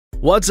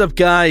What's up,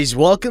 guys?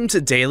 Welcome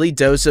to Daily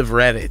Dose of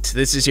Reddit.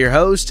 This is your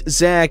host,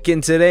 Zach,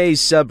 and today's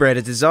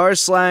subreddit is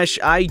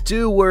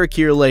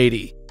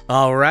r/IDoWorkHereLady.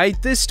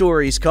 Alright, this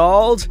story's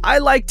called, I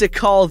like to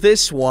call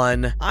this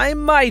one, I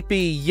might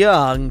be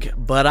young,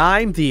 but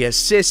I'm the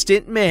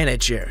assistant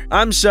manager.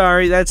 I'm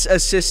sorry, that's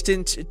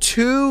assistant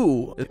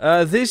 2.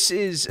 This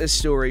is a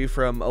story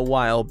from a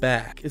while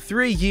back.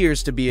 3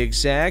 years to be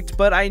exact,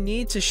 but I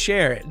need to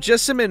share it.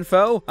 Just some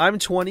info, I'm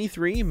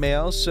 23,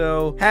 male,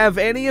 so have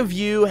any of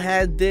you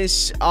had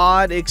this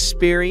odd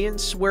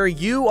experience where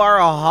you are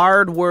a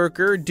hard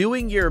worker,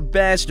 doing your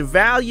best,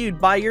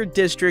 valued by your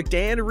district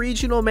and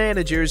regional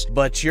managers,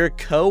 but your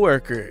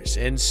coworkers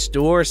and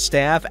store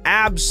staff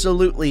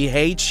absolutely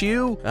hate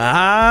you?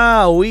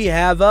 We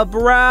have a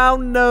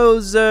brown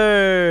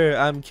noser.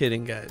 I'm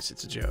kidding, guys.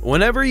 It's a joke.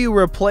 Whenever you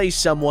replace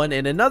someone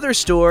in another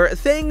store,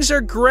 things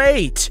are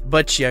great,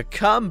 but you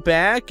come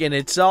back and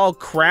it's all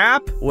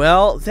crap?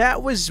 Well,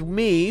 that was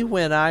me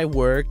when I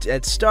worked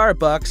at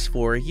Starbucks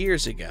 4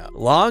 years ago.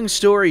 Long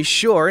story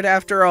short,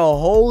 after a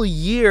whole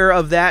year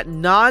of that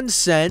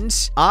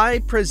nonsense,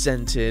 I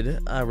presented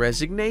a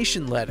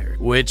resignation letter,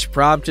 which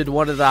prompted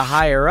one of the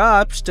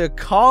higher-ups to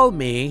call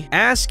me,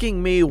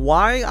 asking me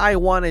why I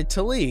wanted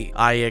to leave.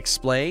 I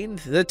explained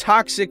the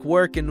toxic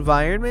work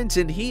environment,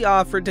 and he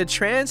offered to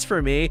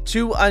transfer me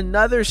to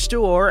another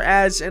store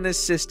as an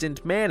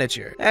assistant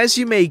manager. As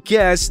you may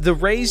guess, the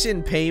raise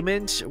in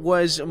payment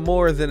was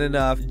more than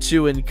enough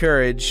to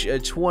encourage a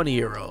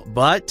 20-year-old.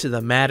 But to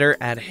the matter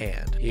at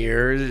hand,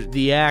 here's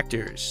the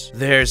actors.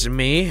 There's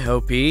me,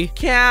 OP,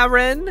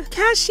 Karen,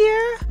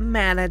 cashier,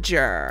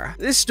 manager.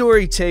 This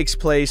story takes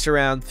place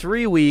around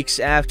 3 weeks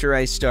after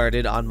I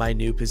started on my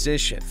new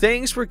position.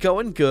 Things were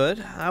going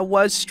good. I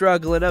was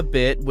struggling a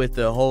bit with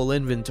the whole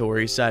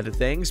inventory side of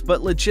things,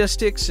 but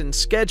logistics and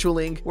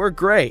scheduling were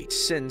great.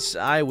 Since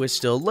I was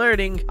still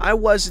learning, I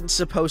wasn't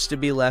supposed to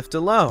be left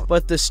alone.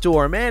 But the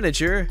store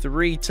manager,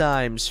 3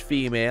 times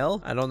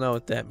female, I don't know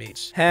what that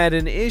means, had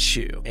an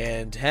issue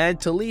and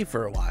had to leave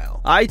for a while.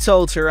 I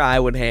told her I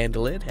would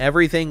handle it.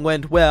 Everything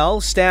went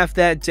well. Staff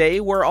that day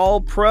were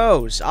all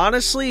pros.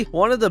 Honestly,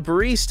 one of the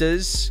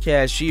baristas,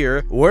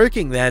 cashier,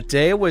 working that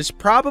day was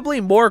probably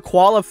more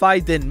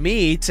qualified than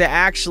me to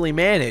actually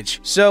manage.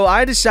 So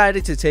I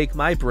decided to take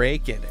my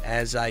break, and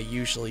as I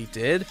usually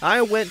did,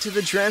 I went to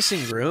the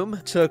dressing room,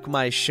 took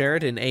my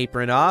shirt and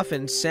apron off,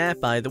 and sat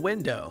by the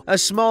window. A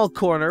small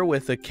corner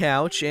with a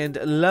couch and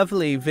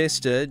lovely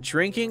vista,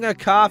 drinking a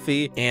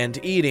coffee and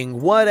eating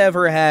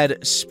whatever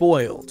had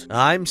spoiled.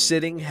 I'm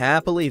sitting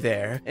happily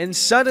there, and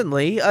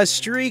suddenly a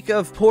streak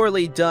of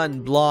poorly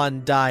done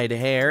blonde dyed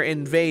hair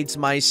invades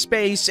my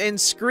space and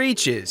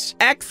screeches,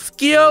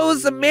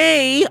 "Excuse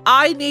me,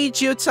 I need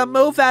you to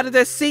move out of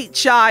the seat,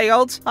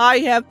 child. I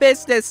have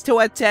business to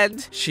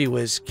attend." She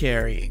was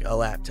carrying a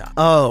laptop.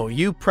 "Oh,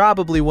 you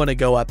probably want to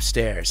go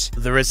upstairs.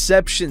 The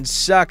reception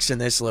sucks in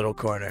this little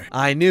corner."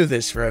 I knew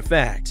this for a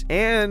fact.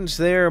 "And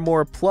there are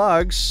more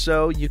plugs,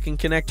 so you can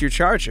connect your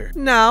charger."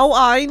 "No,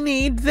 I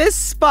need this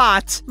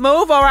spot.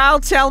 Move or I'll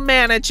tell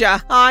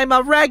manager. I'm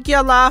a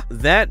regular."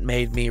 That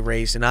made me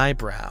raise an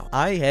eyebrow.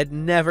 I had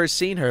never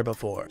seen her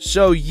before.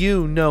 "So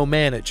you know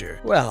manager?"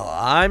 "Well,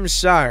 I'm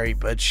sorry,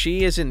 but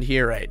she isn't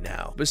here right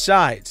now.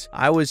 Besides,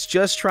 I was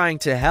just trying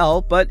to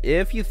help, but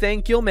if you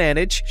think you'll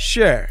manage,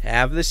 sure,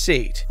 have the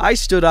seat." I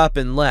stood up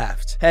and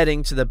left,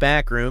 heading to the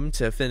back room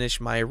to finish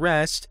my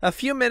rest. A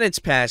few minutes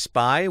passed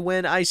by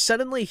when I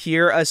suddenly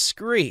hear a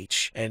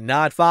screech, and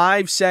not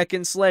 5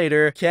 seconds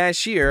later,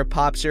 cashier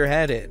pops her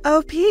head in.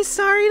 "OP,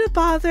 sorry to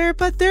bother,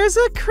 but there's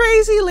a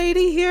crazy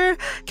lady here.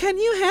 Can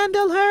you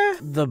handle her?"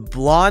 "The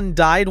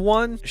blonde-dyed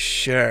one?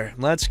 Sure,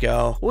 let's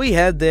go." We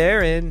head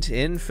there, and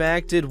in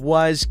fact, it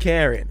was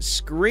Karen,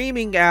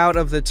 screaming out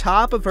of the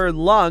top of her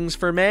lungs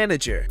for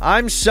manager.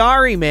 "I'm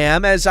sorry,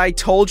 ma'am. As I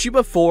told you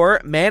before,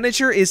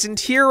 manager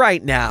isn't here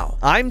right now.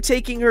 I'm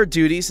taking her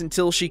duties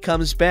until she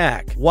comes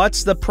back.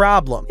 What's the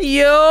problem?"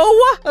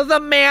 "You? The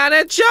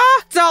manager?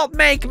 Don't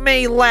make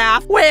me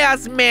laugh.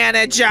 Where's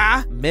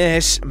manager?"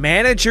 "Miss,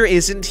 manager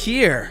isn't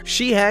here.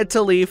 She had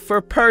to leave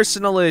for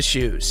personal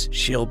issues.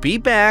 She'll be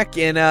back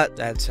in a..."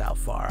 That's how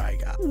far I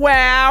got.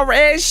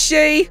 "Where is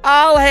she?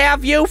 I'll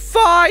have you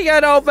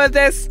fired over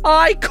this.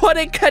 I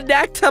couldn't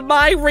connect to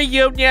my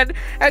reunion,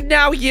 and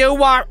now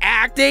you are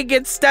acting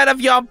instead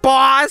of your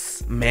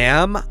boss."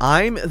 "Ma'am,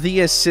 I'm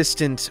the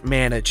assistant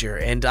manager,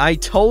 and I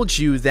told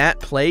you that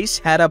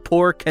place had a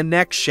poor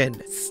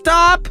connection."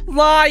 "Stop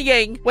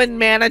lying. When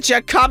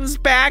manager comes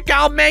back,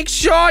 I'll make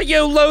sure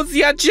you lose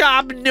your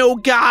job, new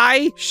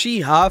guy."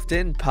 She huffed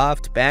and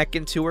puffed back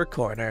into her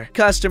corner.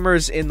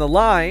 Customers in the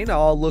line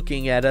all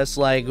looking at us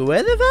like,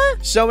 whatever?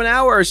 So an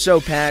hour or so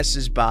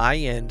passes by,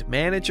 and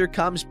manager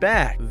comes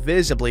back,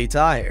 visibly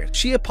tired.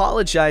 She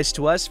apologized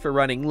to us for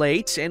running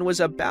late and was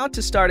about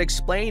to start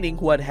explaining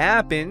what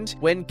happened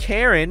when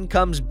Karen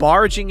comes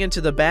barging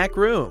into the back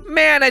room.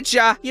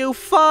 "Manager, you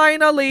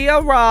finally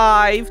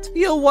arrived.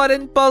 You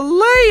wouldn't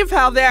believe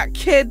how that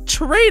kid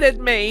treated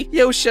me.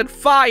 You should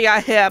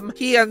fire him.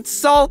 He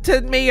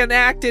insulted me and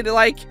acted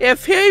like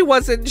if he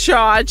was in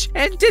charge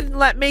and didn't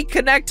let me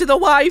connect to the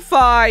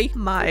Wi-Fi.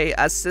 My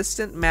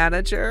assistant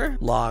manager?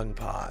 Long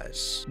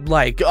pause.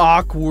 Like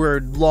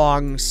awkward,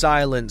 long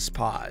silence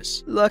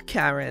pause. Look,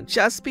 Karen,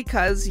 just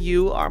because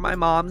you are my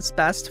mom's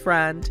best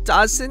friend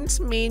doesn't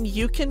mean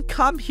you can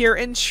come here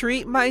and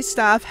treat my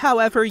staff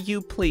however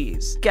you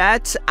please.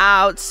 Get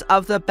out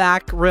of the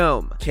back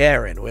room.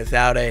 Karen,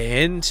 without a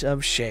hint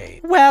of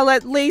shame. Well,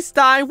 at least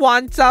I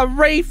want a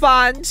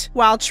refund.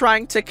 While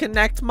trying to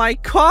connect, my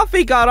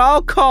coffee got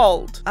all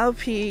cold.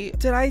 OP,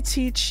 did I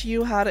teach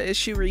you how to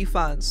issue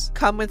refunds?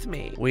 Come with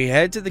me. We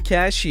head to the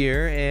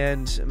cashier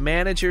and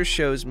manager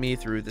shows me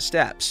through the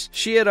steps.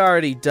 She had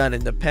already done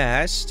in the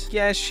past.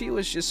 Yeah, she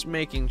was just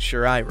making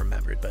sure I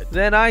remembered, but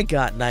then I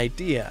got an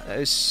idea.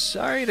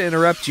 Sorry to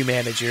interrupt you,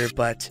 manager,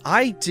 but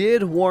I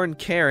did warn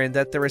Karen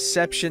that the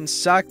reception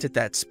sucked at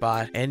that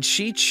spot, and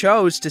she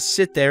chose to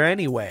sit there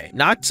anyway.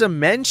 Not to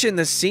mention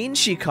the scene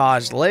she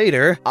caused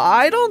later.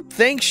 I don't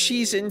think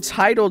she's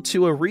entitled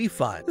to a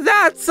refund.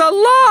 That's a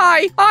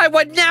lie! I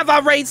would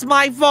never raise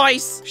my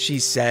voice, she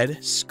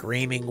said,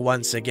 screaming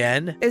once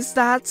again. Is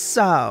that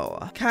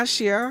so,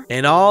 cashier?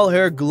 In all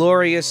her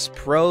glorious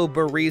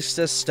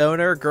pro-barista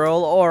stoner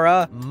girl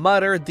aura,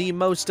 muttered the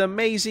most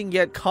amazing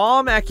yet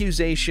calm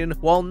accusation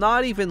while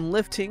not even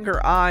lifting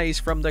her eyes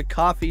from the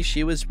coffee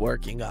she was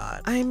working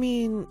on. I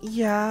mean,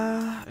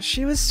 yeah,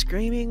 she was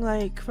screaming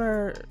like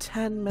for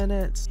 10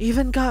 minutes.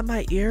 Even got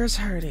my ears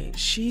hurting.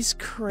 She's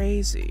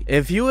crazy.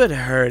 If you had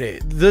heard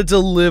it, the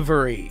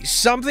delivery,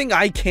 something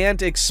I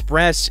can't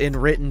express in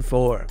written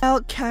form.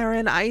 Well,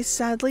 Karen, I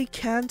sadly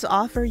can't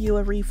offer you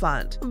a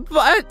refund.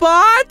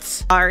 But?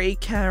 Sorry,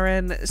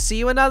 Karen. See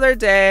you another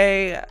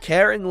day.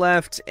 Karen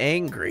left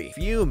angry,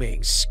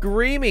 fuming,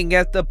 screaming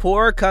at the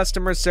poor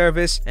customer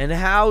service and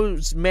how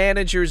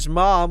manager's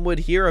mom would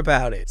hear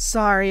about it.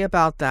 Sorry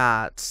about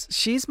that.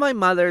 She's my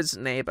mother's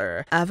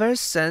neighbor. Ever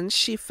since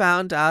she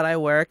found out I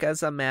work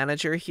as a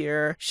manager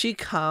here, she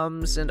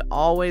comes and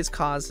always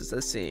causes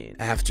a scene.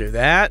 After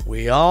that,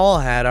 we all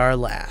had our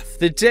laugh.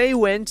 The day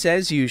went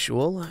as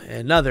usual.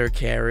 Another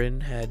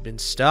Karen had been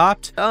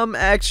stopped.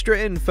 Extra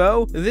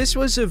info. This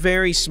was a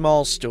very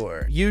small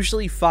store.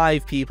 Usually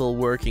 5 people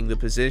working the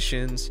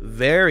positions.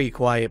 Very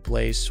quiet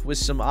place with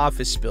some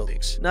office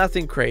buildings.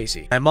 Nothing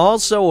crazy. I'm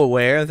also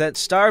aware that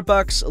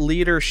Starbucks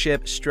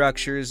leadership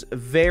structures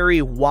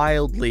vary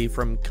wildly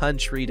from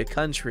country to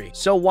country.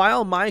 So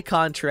while my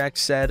contract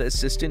said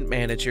assistant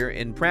manager,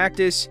 in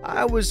practice,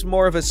 I was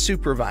more of a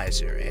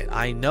supervisor and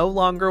I no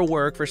longer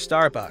work for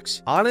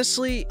Starbucks.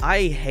 Honestly,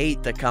 I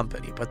hate the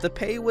company, but the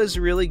pay was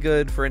really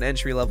good for an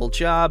entry-level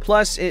job,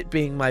 plus it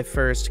being my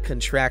first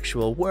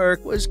contractual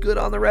work was good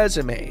on the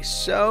resume,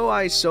 so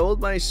I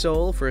sold my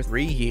soul for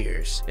 3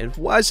 years. It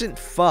wasn't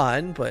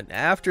fun, but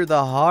after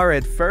the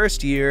horrid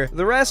first year,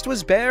 the rest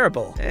was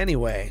bearable.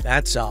 Anyway,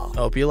 that's all.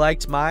 Hope you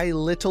liked my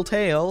little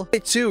tale. I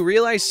too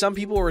realized some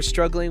people were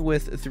struggling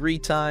with 3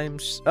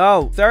 times.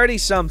 Oh,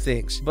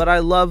 30-somethings, but I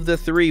love the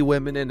 3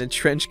 women in a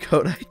trench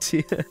coat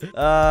idea.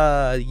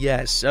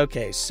 Yes,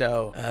 okay,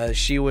 so,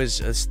 she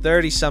was a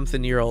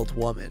 30-something-year-old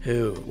woman.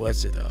 Who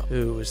was it, though?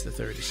 Who was the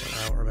 30-something?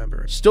 I don't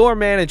remember. Store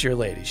manager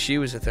lady. She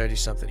was a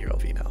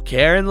 30-something-year-old female.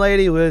 Karen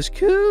lady was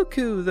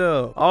cuckoo,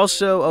 though.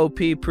 Also, OP,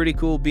 pretty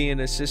cool being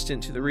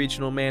assistant to the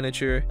regional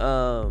manager.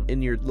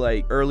 In your,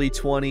 like, early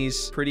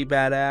 20s. Pretty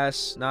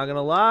badass. Not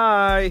gonna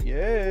lie.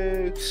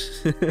 Yay.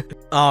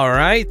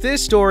 Alright,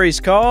 this story's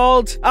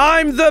called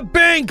I'm the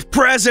Bank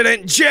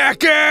President,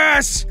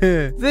 Jackass!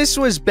 This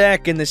was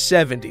back in the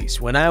 70s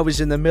when I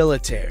was in the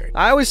military.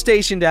 I was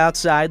stationed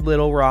outside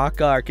Little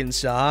Rock,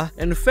 Arkansas,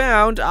 and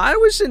found I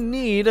was in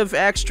need of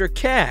extra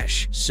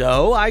cash.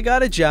 So I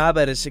got a job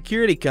at a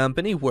security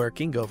company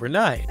working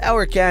overnight.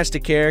 Our cast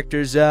of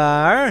characters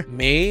are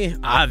me,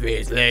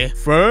 obviously,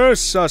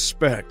 first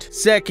suspect,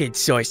 second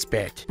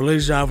suspect,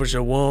 police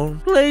officer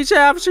 1, police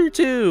officer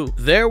 2.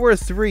 There were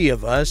 3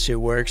 of us who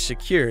worked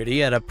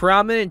security at a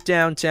prominent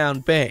downtown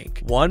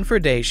bank. 1 for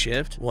day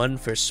shift, 1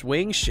 for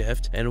swing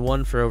shift, and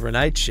 1 for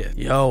overnight shift.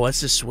 Yo,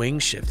 what's a swing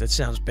shift? That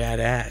sounds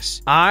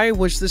badass. I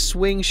was the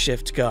swing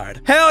shift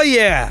guard. Hell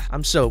yeah!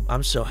 I'm so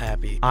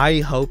happy. I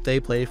hope they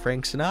play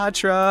Frank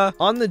Sinatra.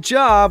 On the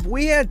job,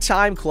 we had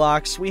time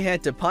clocks we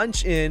had to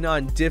punch in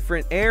on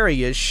different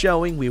areas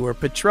showing we were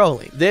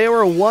patrolling. There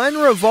were 1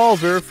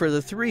 revolver for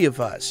the 3 of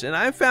us, and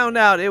I found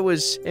out it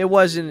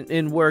wasn't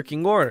in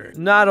working order.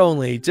 Not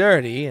only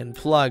dirty and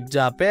plugged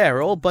up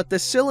barrel, but the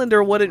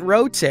cylinder wouldn't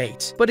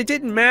rotate. But it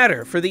didn't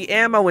matter, for the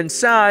ammo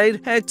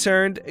inside had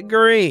turned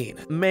green,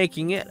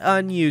 making it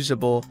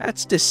unusable.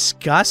 That's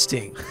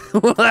disgusting.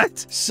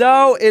 What?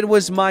 So it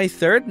was my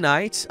 3rd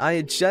night. I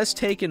had just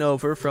taken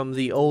over from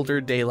the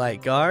older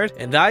daylight guard,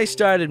 and I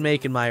started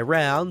making my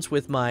rounds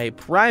with my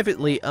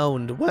privately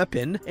owned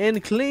weapon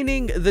and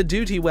cleaning the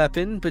duty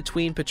weapon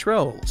between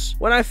patrols.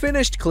 When I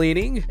finished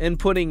cleaning and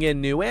putting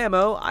in new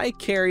ammo, I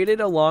carried it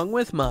along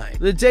with mine.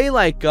 The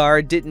daylight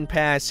guard didn't didn't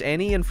pass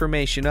any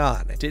information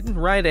on. It didn't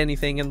write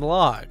anything in the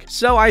log.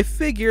 So I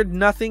figured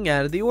nothing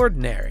out of the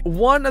ordinary.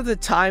 One of the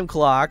time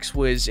clocks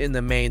was in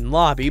the main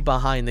lobby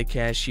behind the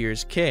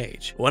cashier's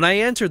cage. When I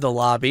entered the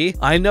lobby,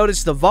 I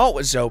noticed the vault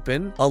was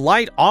open, a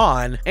light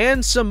on,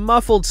 and some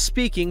muffled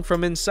speaking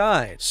from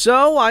inside.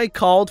 So I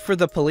called for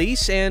the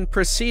police and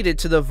proceeded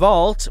to the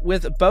vault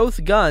with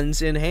both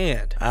guns in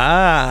hand.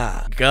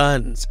 Ah,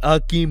 guns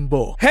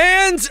akimbo.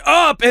 Hands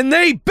up, and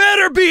they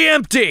better be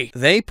empty!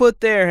 They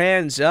put their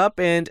hands up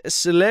and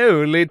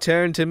slowly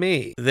turned to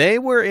me. They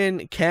were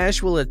in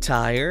casual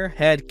attire,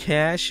 had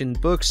cash and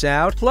books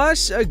out,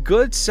 plus a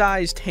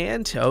good-sized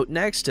hand tote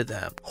next to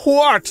them.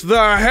 What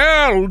the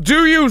hell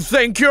do you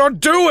think you're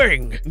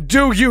doing?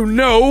 Do you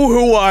know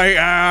who I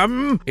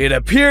am? It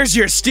appears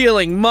you're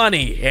stealing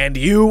money, and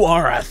you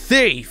are a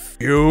thief.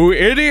 You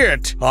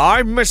idiot!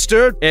 I'm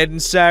Mr.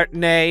 Insert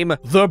name.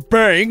 The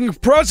bank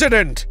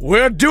president.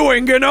 We're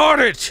doing an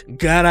audit.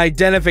 Got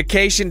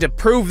identification to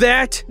prove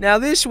that? Now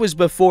this was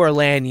before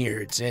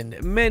lanyards,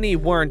 and many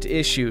weren't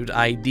issued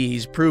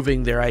IDs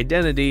proving their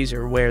identities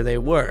or where they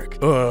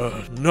work.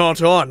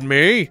 Not on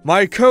me.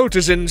 My coat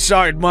is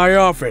inside my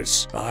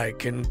office. I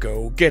can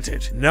go get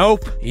it.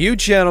 Nope. You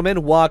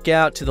gentlemen walk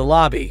out to the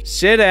lobby.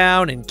 Sit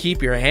down and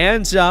keep your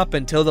hands up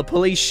until the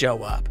police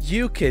show up.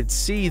 You could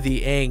see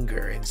the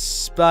anger in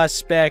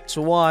Suspect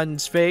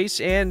 1's face,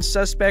 and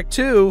Suspect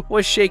 2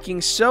 was shaking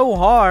so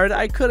hard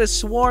I could have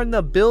sworn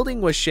the building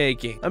was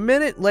shaking. A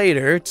minute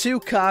later,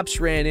 2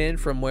 cops ran in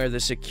from where the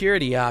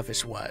security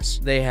office was.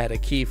 They had a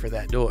key for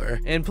that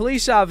door, and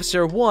Police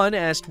Officer 1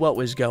 asked what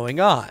was going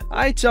on.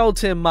 I told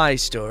him my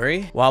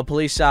story, while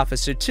Police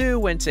Officer 2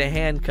 went to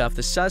handcuff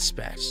the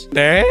suspects.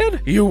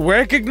 Dad? You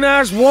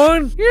recognize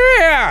 1?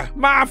 Yeah,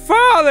 my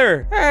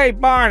father! Hey,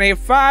 Barney,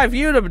 5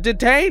 you to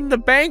detain the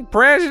bank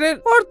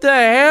president? What the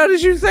hell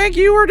did you think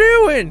you were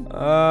doing?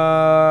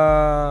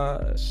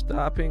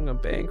 Stopping a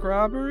bank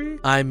robbery?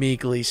 I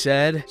meekly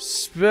said.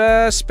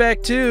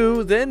 Suspect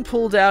 2 then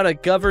pulled out a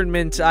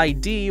government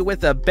ID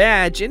with a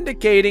badge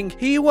indicating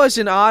he was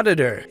an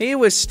auditor. He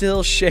was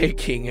still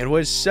shaking and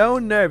was so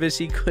nervous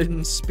he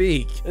couldn't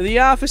speak. The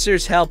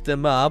officers helped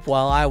him up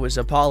while I was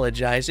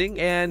apologizing,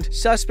 and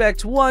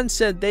Suspect 1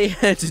 said they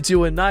had to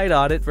do a night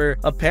audit for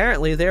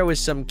apparently there was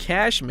some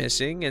cash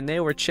missing, and they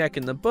were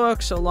checking the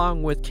books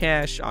along with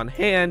cash on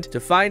hand to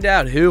find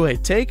out who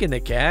had taken the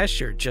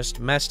cash or just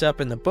messed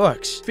up in the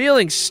books.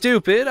 Feeling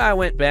stupid, I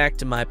went back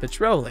to my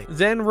patrolling,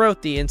 then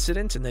wrote the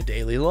incident in the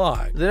daily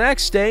log. The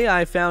next day,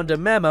 I found a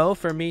memo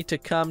for me to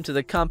come to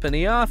the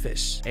company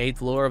office, 8th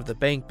floor of the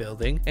bank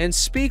building, and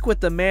speak with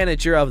the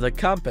manager of the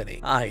company.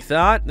 I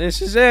thought,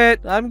 this is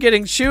it. I'm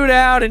getting chewed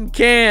out and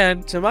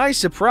canned. To my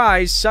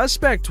surprise,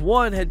 Suspect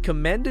 1 had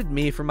commended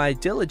me for my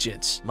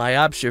diligence, my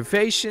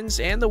observations,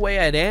 and the way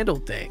I'd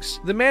handled things.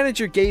 The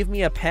manager gave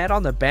me a pat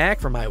on the back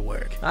for my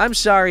work. I'm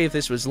sorry if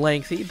this was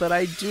lengthy, but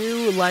I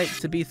do like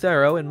to be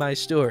thorough in my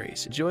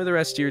stories. Enjoy the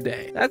rest of your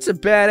day. That's a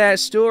badass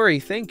story.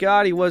 Thank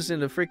God he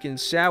wasn't a freaking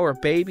sour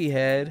baby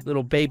head,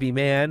 little baby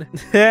man.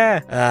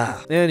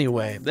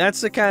 Anyway,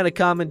 that's the kind of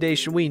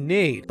commendation we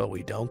need, but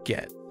we don't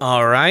get.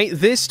 Alright,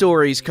 this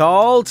story's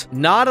called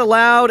Not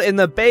Allowed in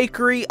the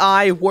Bakery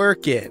I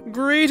Work In.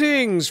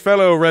 Greetings,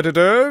 fellow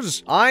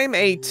Redditors! I'm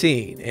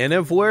 18 and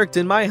have worked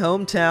in my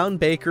hometown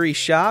bakery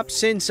shop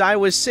since I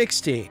was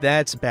 16.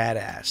 That's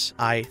badass.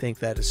 I think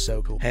that is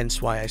so cool.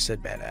 Hence why I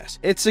said badass.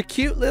 It's a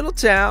cute little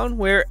town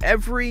where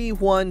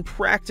everyone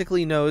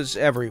practically knows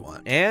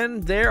everyone.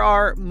 And there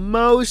are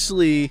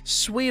mostly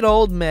sweet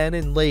old men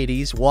and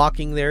ladies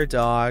walking their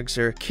dogs,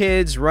 or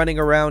kids running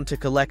around to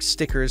collect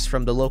stickers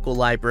from the local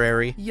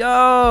library.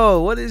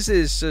 Yo, what is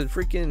this? A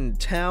freaking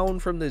town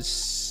from the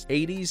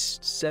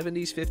 80s,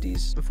 70s,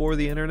 50s, before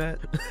the internet?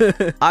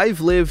 I've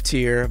lived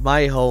here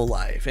my whole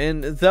life,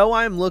 and though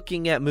I'm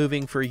looking at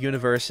moving for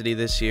university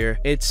this year,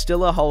 it's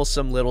still a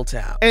wholesome little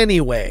town.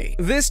 Anyway,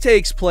 this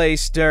takes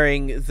place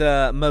during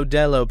the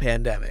Modelo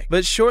pandemic,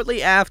 but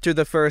shortly after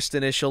the first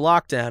initial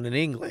lockdown in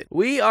England.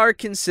 We are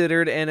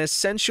considered an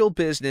essential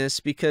business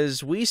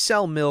because we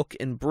sell milk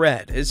and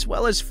bread, as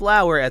well as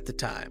flour at the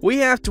time. We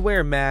have to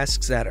wear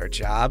masks at our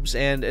jobs,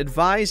 and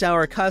advise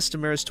our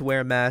customers to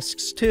wear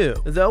masks too,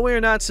 though we're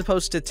not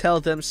supposed to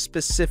tell them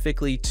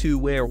specifically to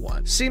wear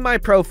one. See my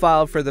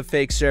profile for the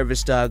fake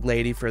service dog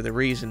lady for the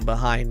reason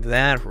behind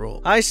that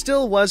rule. I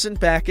still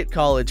wasn't back at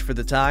college for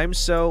the time,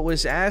 so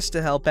was asked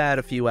to help out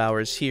a few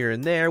hours here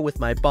and there with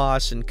my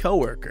boss and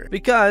coworker,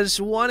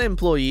 because one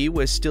employee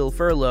was still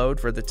furloughed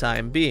for the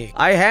time being.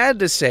 I had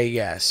to say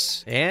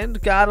yes, and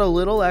got a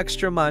little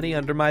extra money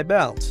under my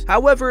belt.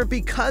 However,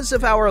 because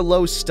of our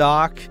low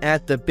stock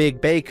at the big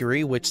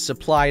bakery, which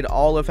supplied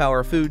all of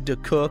our food to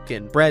cook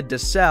and bread to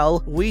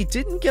sell, we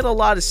didn't get a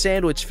lot of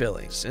sandwich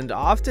fillings and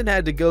often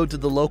had to go to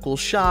the local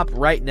shop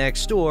right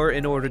next door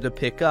in order to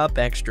pick up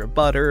extra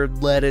butter,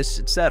 lettuce,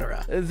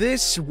 etc.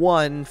 This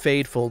one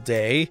fateful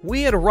day,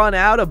 we had run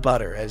out of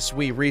butter as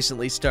we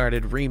recently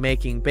started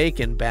remaking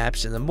bacon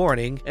baps in the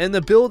morning and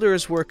the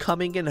builders were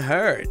coming in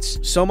herds.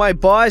 So my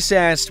boss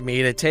asked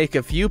me to take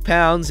a few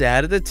pounds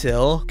out of the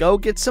till, go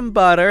get some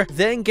butter,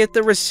 then get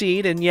the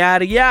receipt and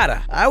yada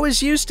yada. I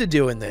was used to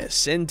doing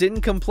this and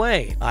didn't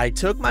complain. I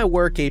took my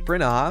work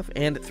apron off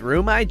and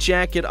threw my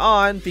jacket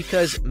on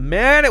because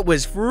man, it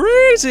was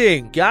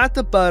freezing. Got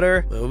the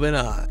butter, moving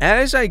on.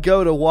 As I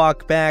go to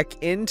walk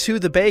back into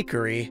the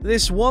bakery,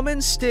 this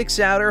woman sticks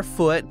out her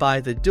foot by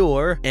the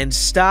door and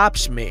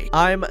stops me.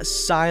 I'm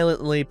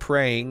silently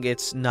praying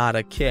it's not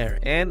a Karen,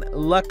 and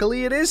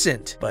luckily it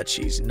isn't, but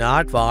she's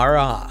not far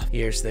off.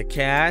 Here's the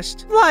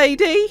cast.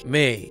 Lady.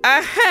 Me.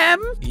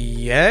 Ahem.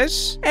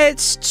 Yes?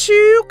 It's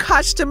 2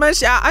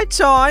 customers at a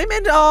time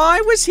and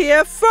I was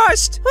here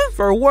first.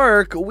 For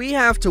work, we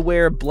have to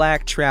wear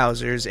black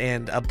trousers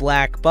and a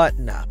black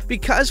button-up.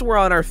 Because we're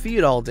on our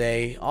feet all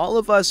day, all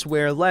of us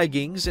wear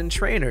leggings and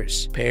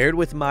trainers. Paired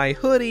with my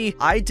hoodie,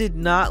 I did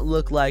not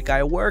look like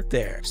I worked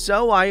there,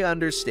 so I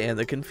understand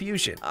the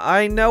confusion.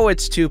 I know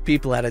it's 2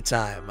 people at a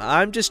time.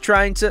 I'm just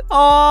trying to...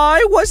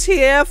 I was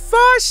here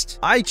first!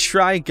 I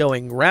try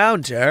going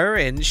round her,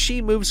 and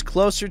she moves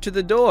closer to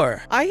the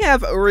door. I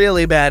have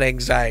really bad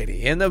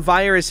anxiety, and the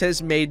virus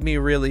has made me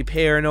really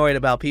paranoid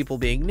about people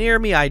being near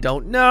me I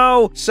don't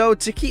know. So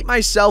to keep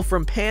myself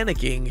from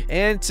panicking,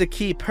 and to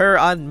keep her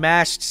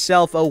unmasked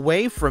self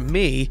away from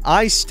me,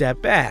 I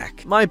step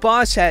back. My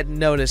boss hadn't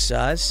noticed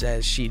us,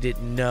 as she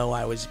didn't know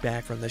I was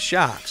back from the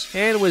shops,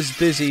 and was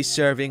busy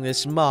serving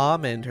this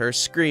mom and her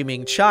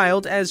screaming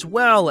child as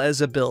well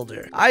as a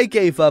builder. I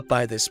gave up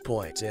by this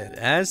point, and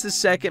as the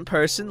second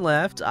person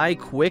left, I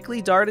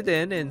quickly darted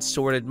in and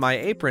sorted my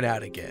apron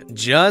out again,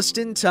 just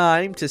in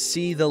time to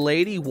see the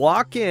lady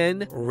walk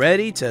in,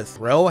 ready to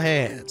throw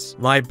hands.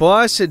 My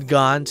boss had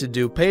gone to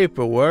do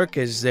paperwork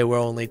as there were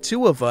only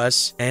 2 of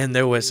us, and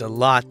there was a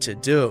lot to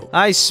do.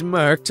 I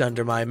smirked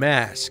under my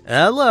mask.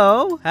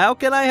 Hello, how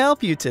can I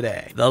help you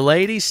today? The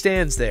lady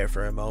stands there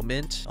for a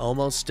moment,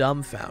 almost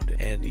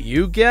dumbfounded, and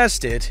you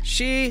guessed it,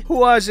 she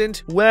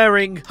wasn't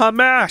wearing a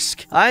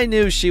mask. I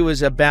knew she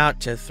was about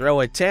to throw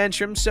a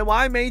tantrum, so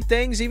I made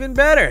things even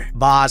better.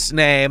 Boss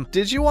name,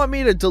 did you want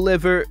me to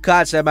deliver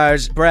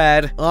customers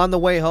bread on the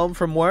way home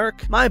from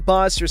work? My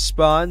boss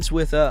responds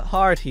with a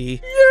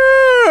hearty,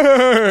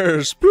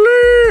 yes,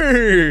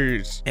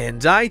 please.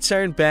 And I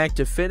turn back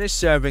to finish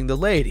serving the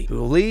lady,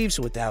 who leaves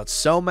without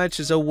so much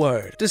as a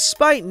word.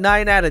 Despite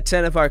 9 out of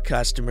 10 of our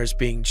customers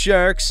being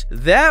jerks,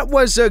 that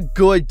was a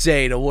good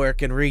day to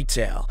work in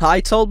retail. I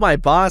told my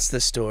boss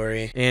the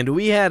story, and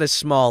we had a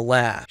small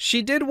laugh.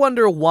 She did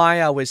wonder why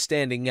I was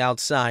standing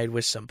outside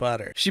with some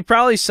butter. She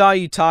probably saw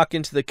you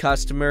talking to the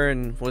customer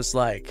and was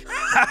like,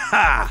 ha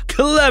ha,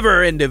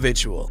 clever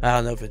individual. I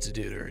don't know if it's a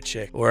dude or a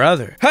chick or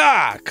other.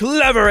 Ha,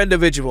 clever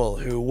individual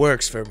who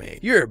works for me.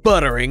 You're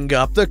buttering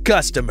up the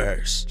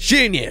customers.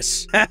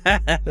 Genius.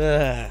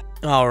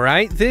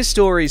 Alright, this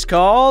story's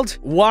called,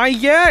 Why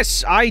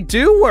Yes, I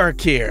Do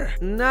Work Here.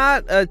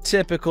 Not a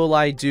typical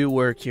I do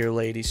work here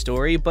lady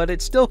story, but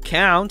it still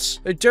counts.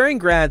 During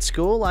grad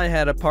school, I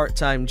had a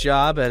part-time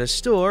job at a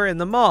store in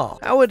the mall.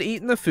 I would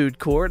eat in the food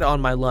court on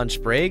my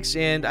lunch breaks,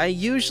 and I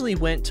usually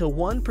went to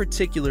one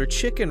particular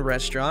chicken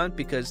restaurant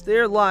because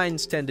their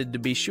lines tended to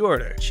be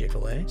shorter,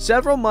 Chick-fil-A.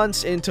 Several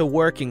months into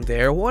working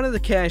there, one of the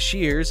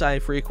cashiers I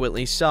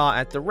frequently saw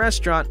at the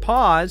restaurant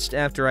paused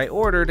after I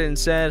ordered and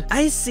said,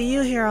 I see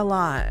you here a lot.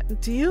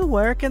 Do you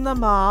work in the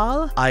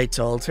mall? I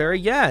told her,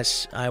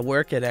 yes, I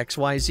work at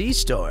XYZ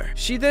store.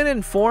 She then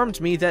informed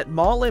me that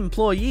mall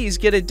employees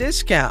get a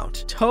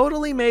discount.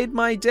 Totally made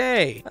my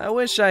day. I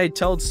wish I had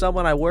told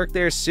someone I worked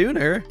there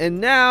sooner.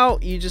 And now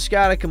you just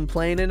gotta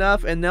complain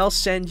enough and they'll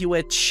send you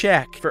a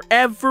check for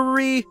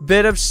every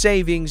bit of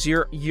savings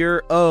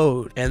you're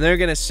owed. And they're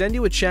gonna send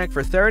you a check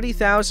for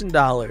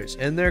 $30,000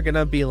 and they're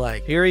gonna be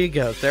like, here you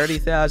go,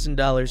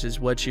 $30,000 is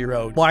what you're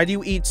owed. Why do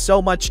you eat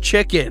so much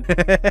chicken?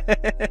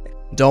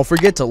 Don't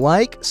forget to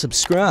like,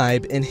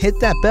 subscribe, and hit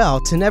that bell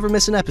to never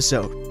miss an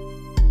episode.